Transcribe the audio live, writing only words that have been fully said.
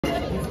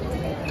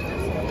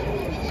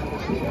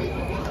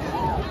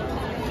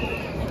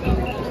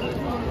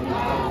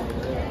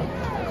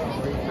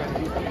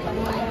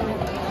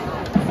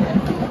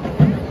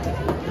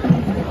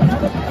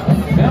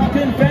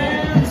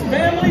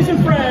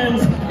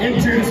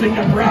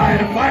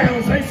out of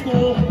Firelands High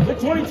School, the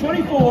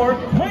 2024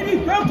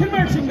 Mighty Falcon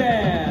Marching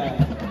Band.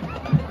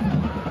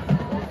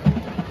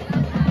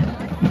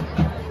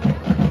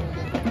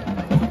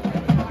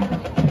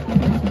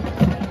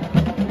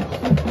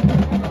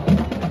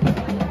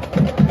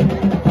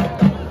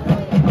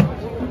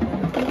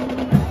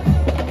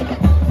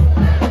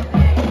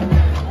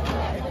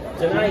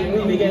 Tonight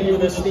we begin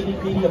with a sneak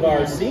peek of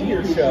our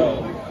senior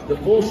show. The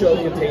full show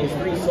contains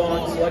 3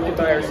 songs selected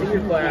by our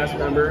senior class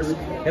members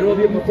and will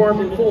be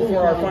performed in full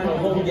for our final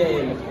home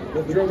game.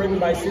 With drill written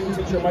by student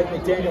teacher Mike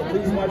McDaniel,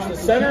 please watch the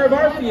center of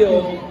our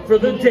field for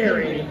the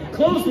daring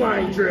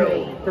clothesline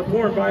drill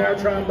performed by our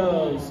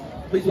trombones.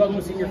 Please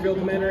welcome senior field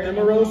commander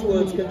Emmarose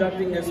Woods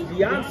conducting his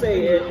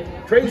Beyoncé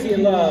hit, Crazy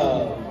in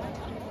Love.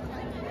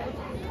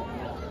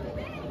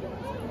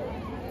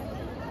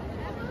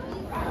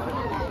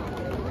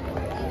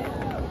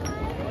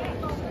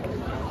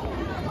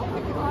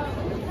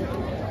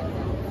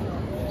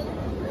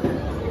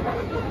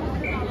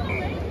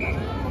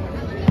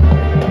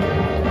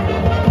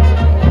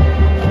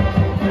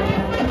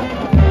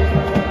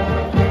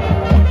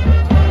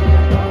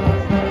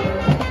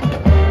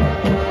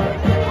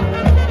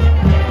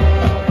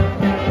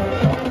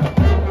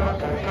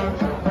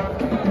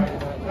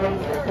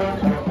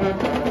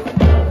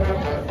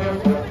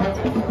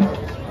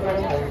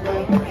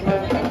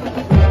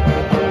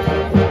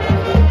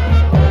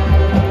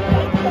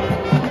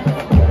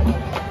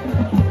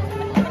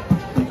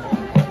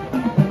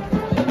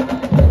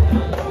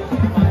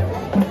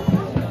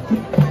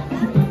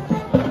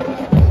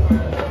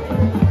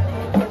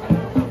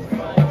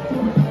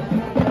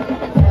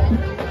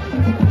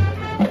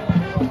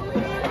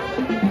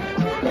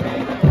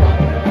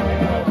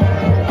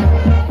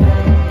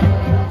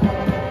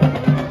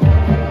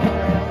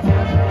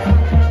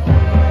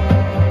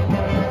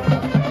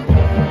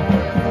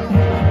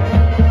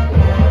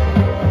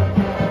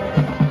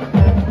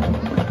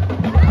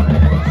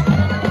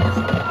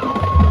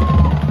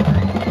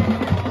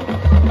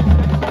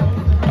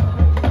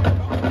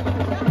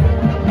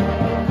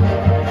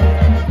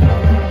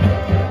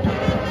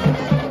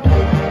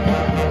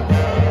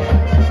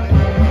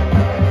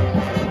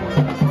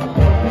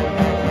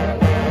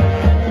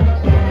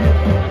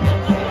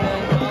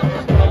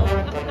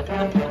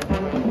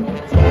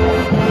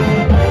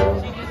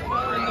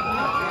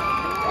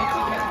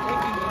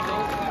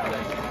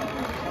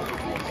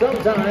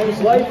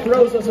 Sometimes life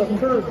throws us a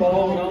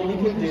curveball and all we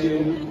can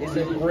do is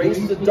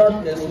embrace the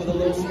darkness with a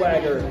little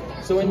swagger.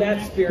 So in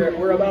that spirit,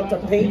 we're about to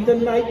paint the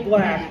night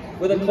black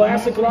with a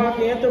classic rock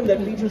anthem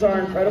that features our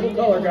incredible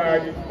color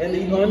guard and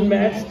the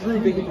unmatched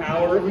grooving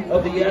power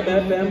of the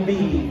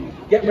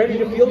MFMB. Get ready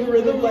to feel the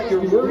rhythm, let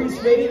your worries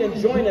fade, and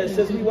join us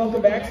as we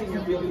welcome back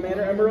Senior Field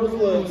Commander Emmarose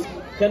Woods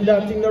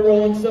conducting the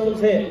Rolling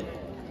Stones hit,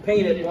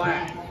 Paint It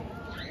Black.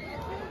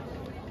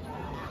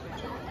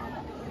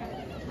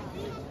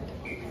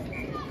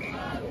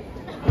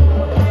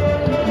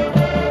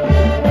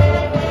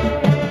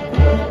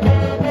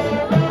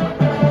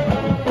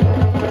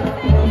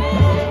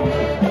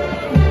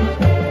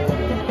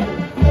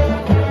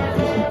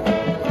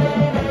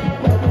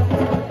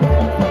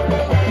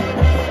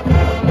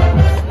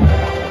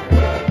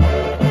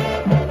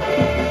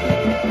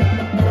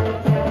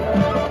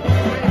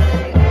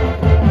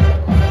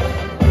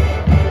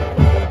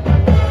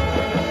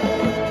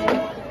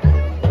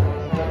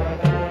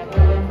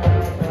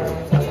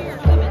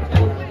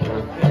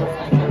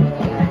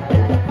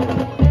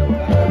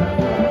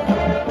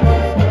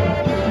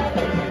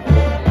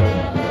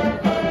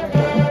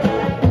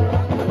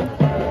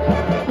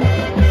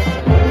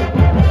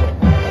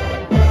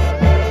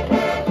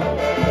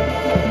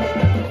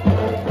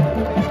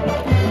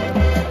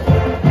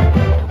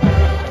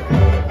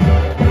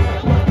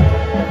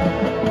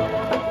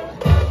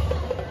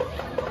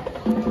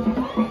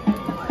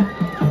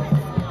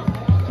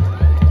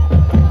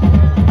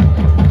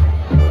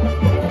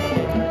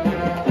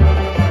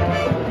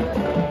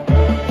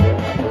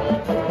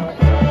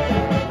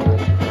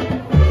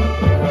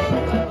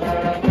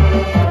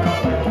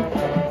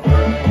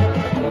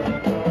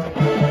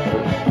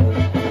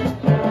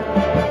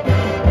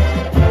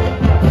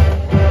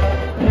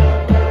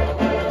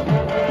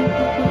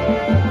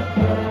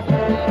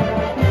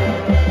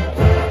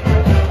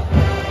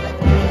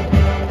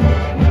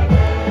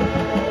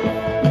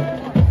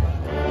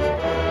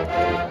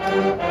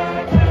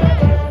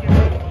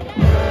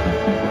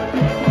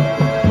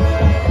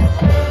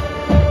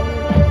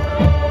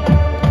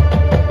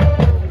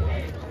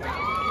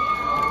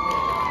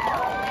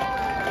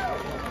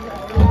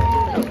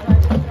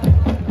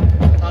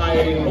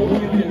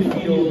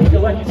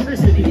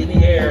 Electricity in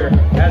the air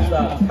as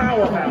the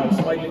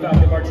powerhouse Mighty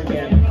Falcon Marching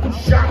Band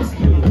shocks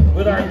you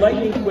with our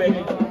lightning quick,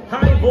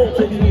 high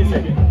voltage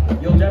music.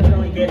 You'll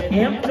definitely get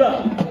amped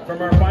up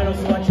from our final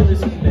selection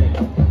this evening.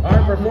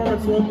 Our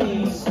performance will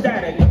be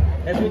static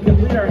as we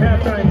complete our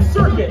halftime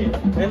circuit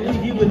and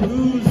leave you with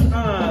oohs,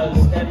 ahs,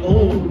 and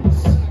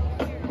ohs.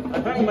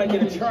 I thought you might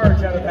get a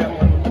charge out of that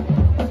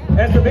one.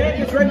 As the band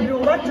gets ready to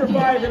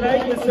electrify the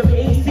night with some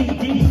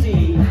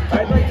AC/DC,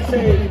 I'd like to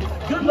say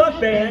good luck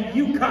band,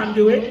 You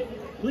Conduit.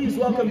 Please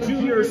welcome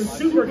junior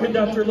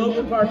superconductor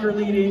Logan Parker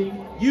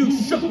leading You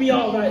Shook Me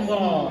All Night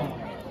Long.